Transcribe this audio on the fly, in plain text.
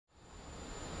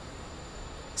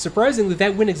surprisingly,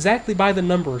 that went exactly by the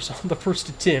numbers on the first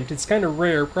attempt. It's kind of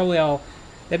rare. Probably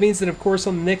that means that, of course,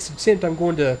 on the next attempt I'm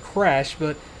going to crash,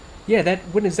 but yeah, that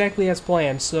went exactly as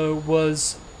planned. So it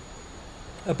was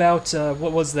about,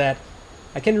 what was that?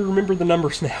 I can't even remember the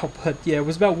numbers now, but yeah, it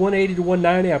was about 180 to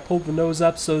 190. I pulled the nose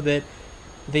up so that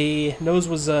the nose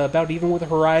was about even with the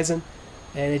horizon,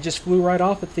 and it just flew right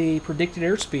off at the predicted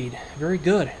airspeed. Very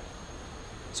good.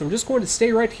 So I'm just going to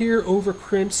stay right here over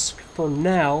Crimps for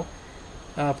now,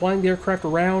 flying the aircraft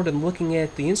around and looking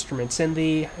at the instruments. And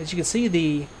as you can see,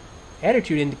 the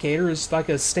attitude indicator is like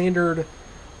a standard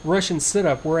Russian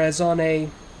setup, whereas on a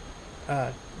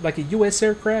like a U.S.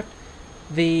 aircraft,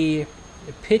 the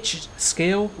pitch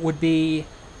scale would be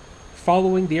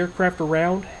following the aircraft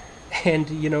around, and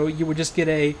you would just get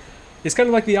it's kind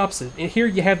of like the opposite. And here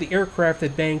you have the aircraft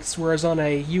that banks, whereas on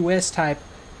a US type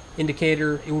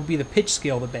indicator it would be the pitch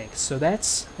scale that banks. So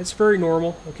that's very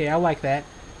normal. Okay, I like that.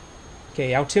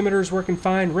 Okay, altimeter is working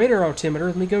fine. Radar altimeter,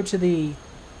 let me go to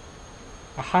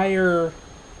a higher.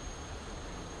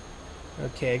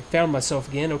 Okay, found myself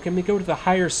again. Okay, let me go to the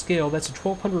higher scale. That's a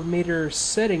 1200 meter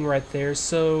setting right there.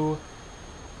 So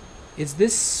is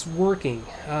this working?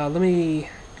 Let me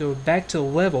go back to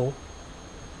level.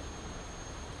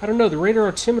 I don't know, the radar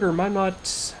altimeter might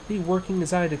not be working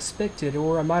as I had expected,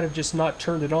 or I might have just not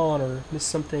turned it on or missed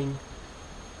something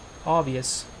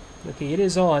obvious. Okay, it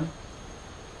is on.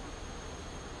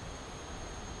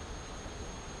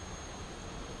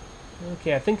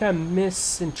 Okay, I think I'm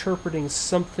misinterpreting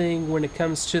something when it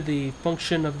comes to the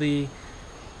function of the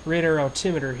radar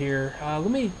altimeter here. Let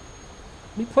me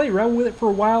play around with it for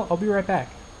a while. I'll be right back.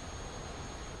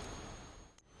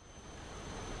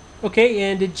 Okay,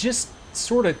 and it just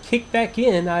sort of kicked back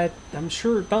in. I'm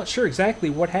not sure exactly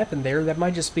what happened there. That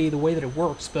might just be the way that it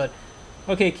works, but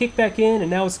okay, it kicked back in,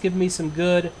 and now it's giving me some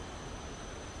good,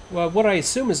 well, what I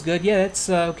assume is good. Yeah, that's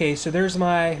okay. So there's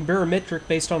my barometric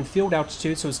based on field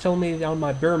altitude. So it's telling me on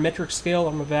my barometric scale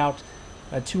I'm about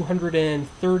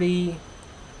 230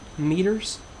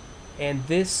 meters, and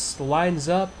this lines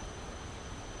up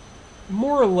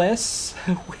more or less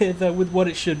with what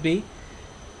it should be.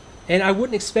 And I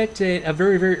wouldn't expect a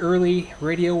very, very early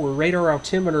radio or radar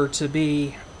altimeter to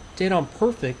be dead on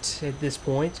perfect at this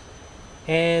point.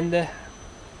 And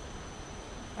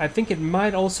I think it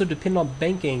might also depend on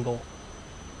bank angle.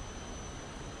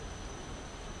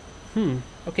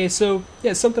 Okay, so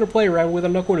yeah, something to play around with.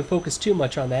 I'm not going to focus too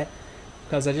much on that,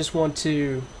 because I just want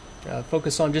to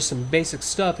focus on just some basic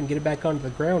stuff and get it back onto the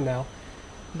ground now.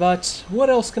 But what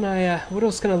else can I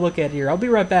look at here? I'll be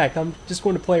right back. I'm just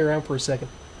going to play around for a second.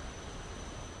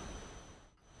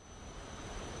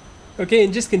 Okay,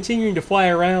 and just continuing to fly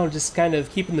around, just kind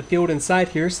of keeping the field in sight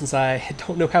here, since I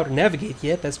don't know how to navigate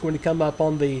yet. That's going to come up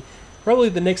on probably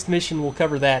the next mission. We'll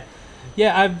cover that.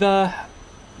 Yeah, I've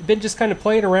been just kind of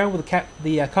playing around with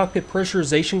the cockpit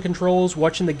pressurization controls,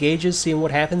 watching the gauges, seeing what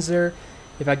happens there.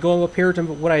 If I go up here to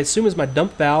what I assume is my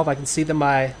dump valve, I can see that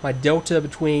my delta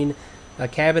between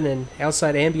cabin and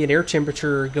outside ambient air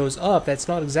temperature goes up. That's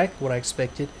not exactly what I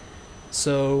expected.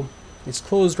 So it's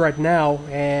closed right now,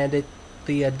 and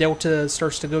the delta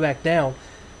starts to go back down.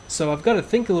 So I've got to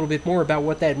think a little bit more about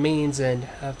what that means and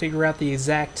figure out the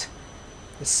exact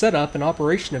setup and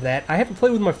operation of that. I haven't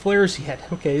played with my flares yet.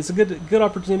 Okay, it's a good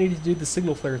opportunity to do the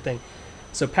signal flare thing.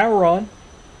 So power on.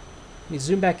 Let me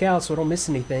zoom back out so I don't miss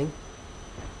anything.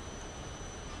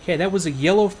 Okay, that was a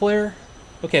yellow flare.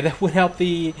 Okay, that went out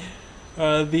the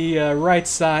right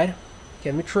side.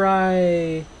 Okay, let me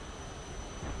try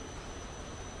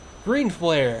green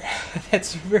flare.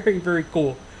 That's very, very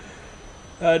cool.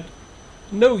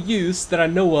 No use that I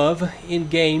know of in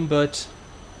game, but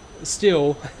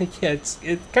still, yeah, it's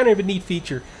kind of a neat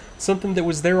feature. Something that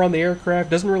was there on the aircraft,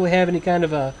 doesn't really have any kind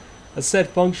of a set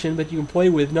function, but you can play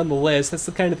with nonetheless. That's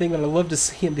the kind of thing that I love to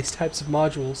see in these types of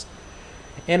modules.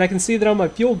 And I can see that on my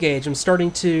fuel gauge, I'm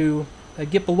starting to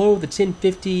get below the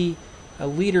 1050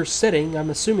 liter setting.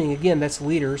 I'm assuming, again, that's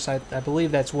liters. I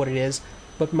believe that's what it is.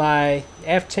 But my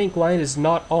aft tank line is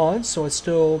not on, so I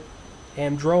still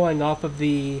am drawing off of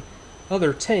the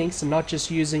other tanks and not just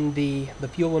using the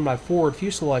fuel in my forward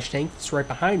fuselage tank that's right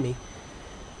behind me.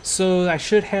 So I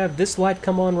should have this light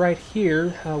come on right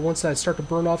here once I start to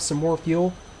burn off some more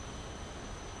fuel.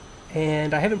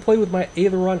 And I haven't played with my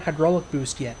aileron hydraulic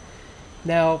boost yet.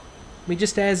 Now, I mean,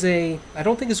 just as I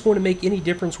don't think it's going to make any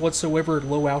difference whatsoever at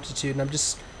low altitude, and I'm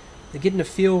just getting a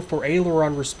feel for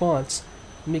aileron response.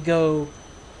 Let me go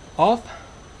off.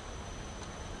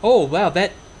 Oh, wow,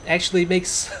 that actually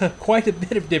makes quite a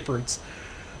bit of difference.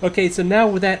 Okay, so now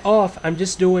with that off, I'm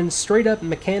just doing straight up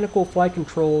mechanical flight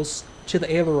controls to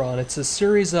the aileron. It's a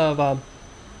series of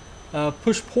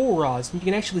push-pull rods. And you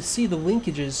can actually see the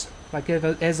linkages, like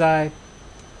as I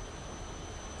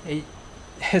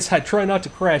try not to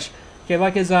crash. Okay,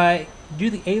 like as I do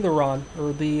the aileron,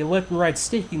 or the left and right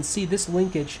stick, you can see this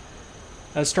linkage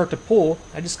start to pull.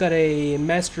 I just got a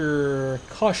master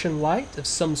caution light of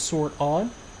some sort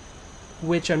on,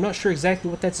 which I'm not sure exactly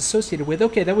what that's associated with.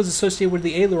 Okay, that was associated with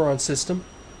the aileron system.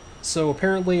 So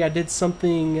apparently I did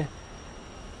something. Let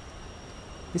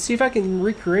me see if I can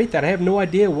recreate that. I have no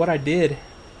idea what I did.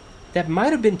 That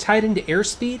might have been tied into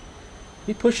airspeed. Let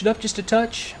me push it up just a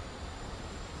touch.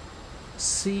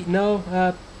 See,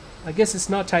 no, I guess it's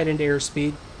not tied into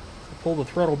airspeed. Pull the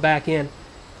throttle back in.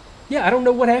 Yeah, I don't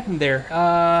know what happened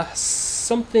there.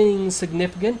 Something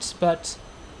significant, but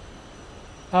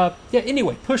yeah,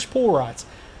 anyway, push-pull rods.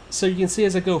 So you can see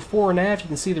as I go fore and aft, you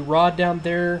can see the rod down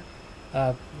there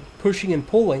pushing and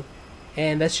pulling,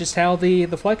 and that's just how the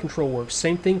flight control works.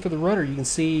 Same thing for the rudder. You can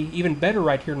see even better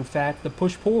right here, in fact, the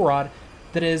push-pull rod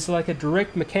that is like a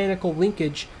direct mechanical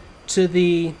linkage to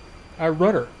the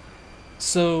rudder.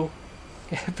 So,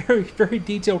 very, very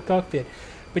detailed cockpit.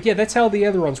 But yeah, that's how the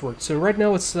ailerons work. So right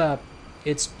now it's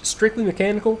strictly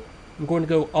mechanical. I'm going to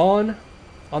go on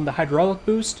the hydraulic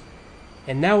boost,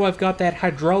 and now I've got that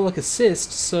hydraulic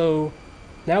assist, so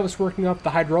now it's working off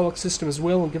the hydraulic system as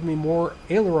well and giving me more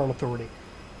aileron authority.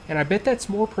 And I bet that's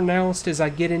more pronounced as I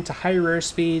get into higher air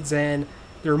speeds and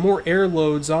there are more air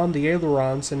loads on the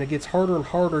ailerons, and it gets harder and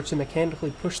harder to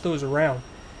mechanically push those around.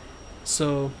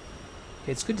 So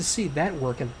it's good to see that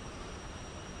working.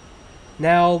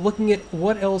 Now, looking at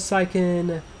what else I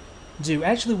can do.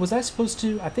 Actually, was I supposed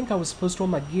to? I think I was supposed to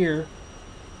on my gear.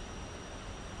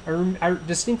 I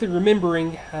distinctly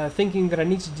remembering thinking that I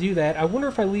need to do that. I wonder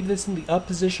if I leave this in the up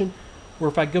position, or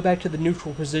if I go back to the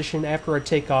neutral position after I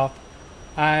take off.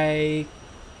 I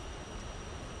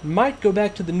might go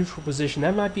back to the neutral position.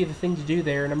 That might be the thing to do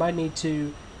there, and I might need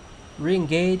to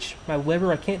re-engage my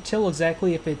lever. I can't tell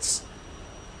exactly if it's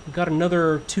got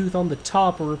another tooth on the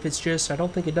top or if it's just, I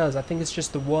don't think it does. I think it's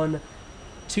just the one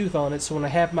tooth on it. So when I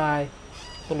have my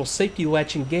little safety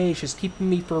latch engaged, it's keeping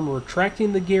me from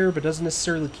retracting the gear, but doesn't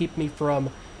necessarily keep me from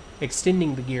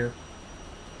extending the gear.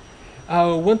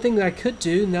 One thing that I could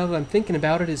do, now that I'm thinking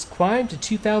about it, is climb to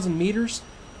 2,000 meters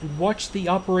and watch the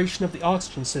operation of the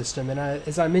oxygen system. And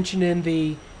as I mentioned in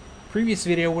the previous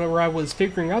video where I was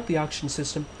figuring out the oxygen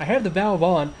system, I have the valve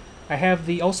on. I have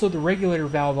also the regulator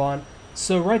valve on.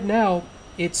 So right now,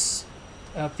 it's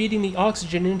feeding the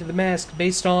oxygen into the mask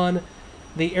based on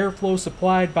the airflow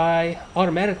supplied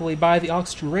automatically by the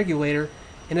oxygen regulator.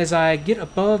 And as I get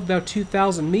above about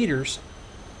 2,000 meters,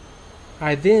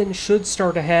 I then should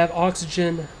start to have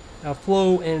oxygen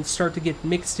flow and start to get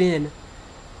mixed in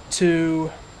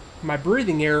to my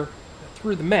breathing air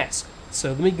through the mask.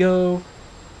 So let me go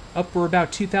up for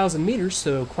about 2,000 meters,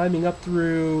 so climbing up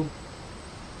through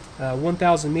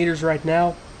 1,000 meters right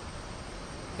now.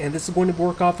 And this is going to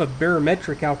work off of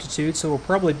barometric altitude, so we'll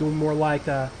probably do more like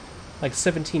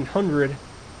 1,700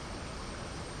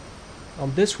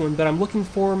 on this one. But I'm looking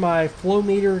for my flow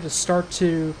meter to start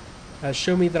to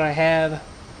show me that I have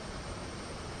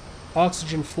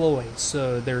oxygen flowing.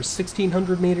 So there's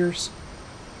 1,600 meters.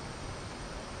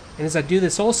 And as I do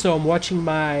this also, I'm watching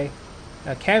my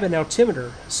cabin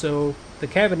altimeter. So the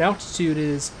cabin altitude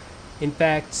is, in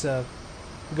fact,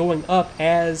 going up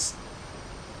as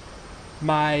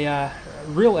my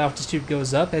real altitude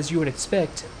goes up, as you would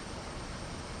expect.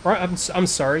 Or, I'm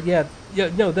sorry,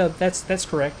 no, that's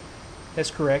correct. That's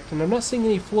correct. And I'm not seeing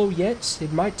any flow yet.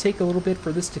 It might take a little bit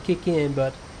for this to kick in,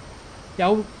 but yeah,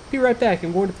 I'll be right back.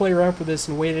 I'm going to play around for this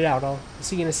and wait it out. I'll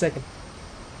see you in a second.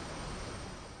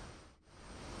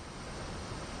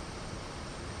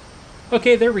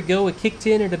 Okay, there we go. It kicked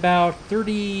in at about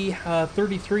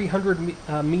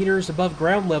 3,300 meters above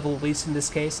ground level, at least in this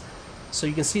case. So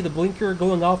you can see the blinker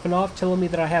going off and off, telling me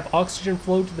that I have oxygen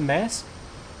flow to the mask.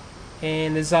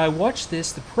 And as I watch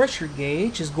this, the pressure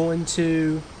gauge is going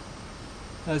to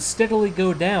steadily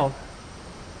go down.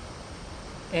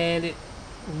 And it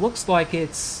looks like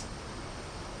it's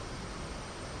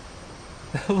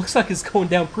going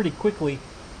down pretty quickly,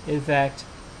 in fact.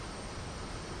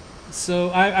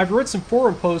 So I've read some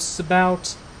forum posts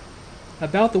about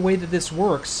the way that this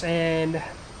works, and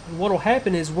what will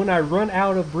happen is when I run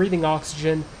out of breathing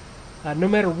oxygen, no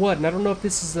matter what, and I don't know if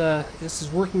this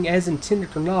is working as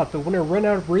intended or not, but when I run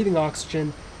out of breathing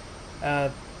oxygen,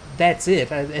 that's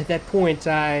it. At that point,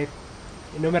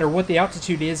 no matter what the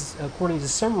altitude is, according to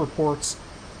some reports,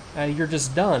 you're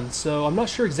just done. So I'm not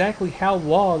sure exactly how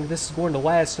long this is going to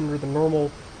last under the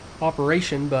normal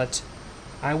operation, but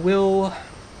I will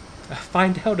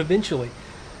find out eventually.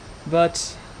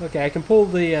 But Okay, I can pull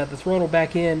the throttle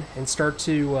back in and start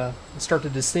to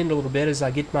descend a little bit as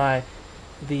I get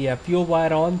the fuel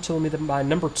light on, telling me that my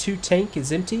number 2 tank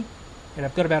is empty, and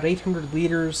I've got about 800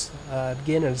 liters.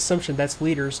 Again, an assumption that's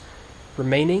liters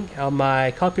remaining. On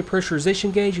my cockpit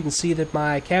pressurization gauge, you can see that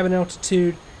my cabin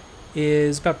altitude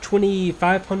is about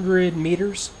 2,500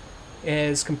 meters,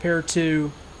 as compared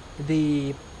to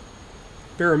the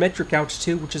barometric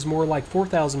altitude, which is more like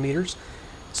 4,000 meters.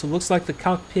 So it looks like the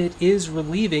cockpit is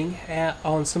relieving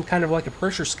on some kind of like a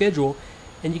pressure schedule,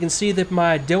 and you can see that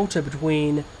my delta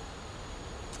between,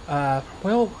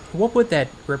 well, what would that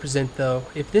represent though?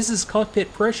 If this is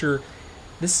cockpit pressure,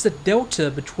 this is a delta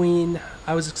between,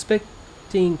 I was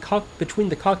expecting between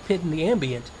the cockpit and the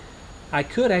ambient. I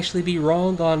could actually be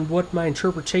wrong on what my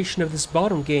interpretation of this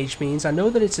bottom gauge means. I know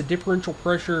that it's a differential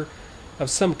pressure of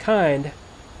some kind,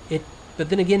 but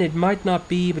then again, it might not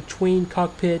be between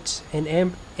cockpit and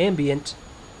ambient,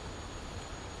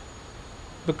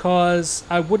 because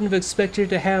I wouldn't have expected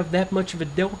to have that much of a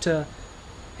delta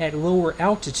at lower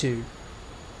altitude.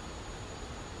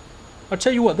 I'll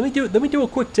tell you what, let me do a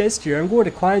quick test here. I'm going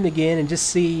to climb again and just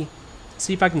see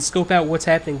if I can scope out what's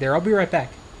happening there. I'll be right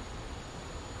back.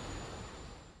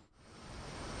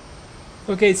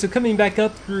 Okay, so coming back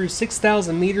up through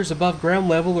 6,000 meters above ground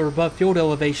level, or above field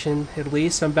elevation at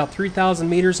least. I'm about 3,000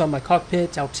 meters on my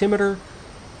cockpit altimeter,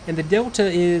 and the delta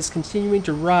is continuing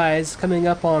to rise, coming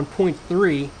up on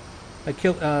 0.3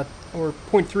 or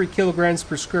 0.3 kilograms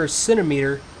per square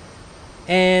centimeter.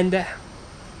 And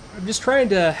I'm just trying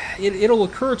to, it'll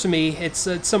occur to me at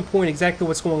some point exactly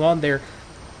what's going on there.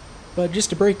 But just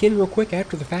to break in real quick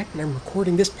after the fact, and I'm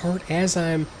recording this part as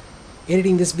I'm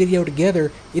editing this video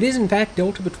together, it is in fact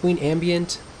delta between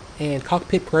ambient and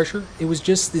cockpit pressure. It was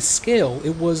just the scale.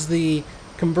 It was the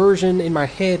conversion in my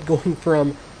head going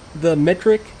from the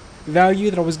metric value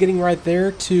that I was getting right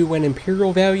there to an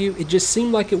imperial value. It just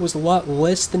seemed like it was a lot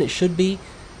less than it should be,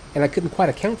 and I couldn't quite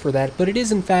account for that, but it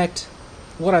is in fact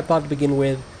what I thought to begin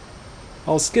with.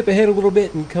 I'll skip ahead a little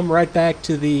bit and come right back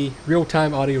to the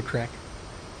real-time audio track.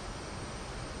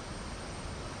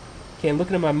 Okay, I'm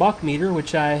looking at my Mach meter,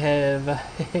 which I have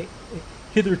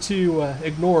hitherto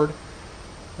ignored.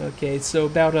 Okay, so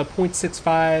about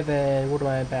 0.65, and what am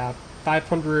I, about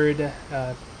 500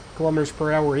 kilometers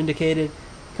per hour indicated,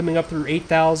 coming up through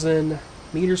 8,000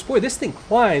 meters. Boy, this thing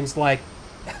climbs like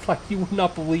you would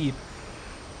not believe.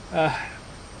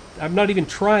 I'm not even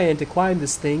trying to climb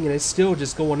this thing, and it's still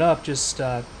just going up, just,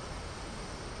 well,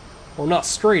 not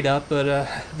straight up, but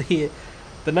the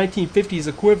 1950s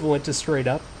equivalent to straight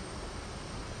up.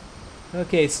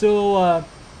 Okay, still,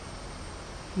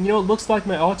 you know, it looks like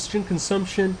my oxygen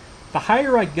consumption, the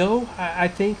higher I go, I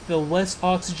think the less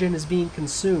oxygen is being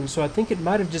consumed. So I think it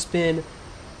might have just been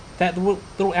that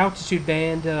little altitude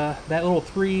band, that little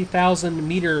 3,000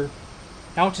 meter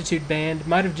altitude band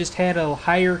might have just had a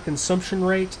higher consumption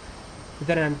rate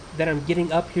that I'm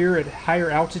getting up here at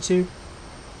higher altitude.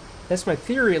 That's my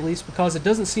theory, at least, because it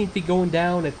doesn't seem to be going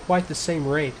down at quite the same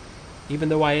rate, even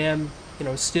though I am, you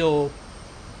know, still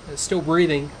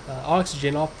breathing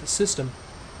oxygen off the system.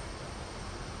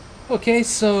 Okay,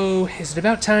 so is it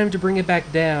about time to bring it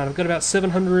back down? I've got about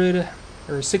 700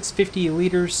 or 650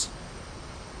 liters,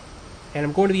 and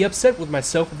I'm going to be upset with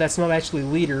myself if that's not actually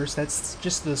liters. That's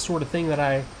just the sort of thing that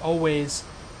I always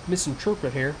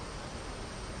misinterpret here.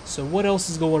 So what else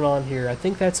is going on here? I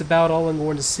think that's about all I'm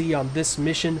going to see on this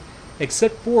mission,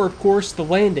 except for, of course, the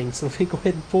landing. So let me go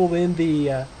ahead and pull in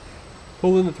the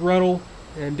throttle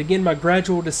and begin my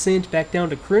gradual descent back down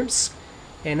to Krimsk.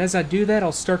 And as I do that,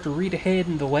 I'll start to read ahead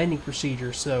in the landing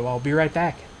procedure. So I'll be right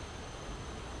back.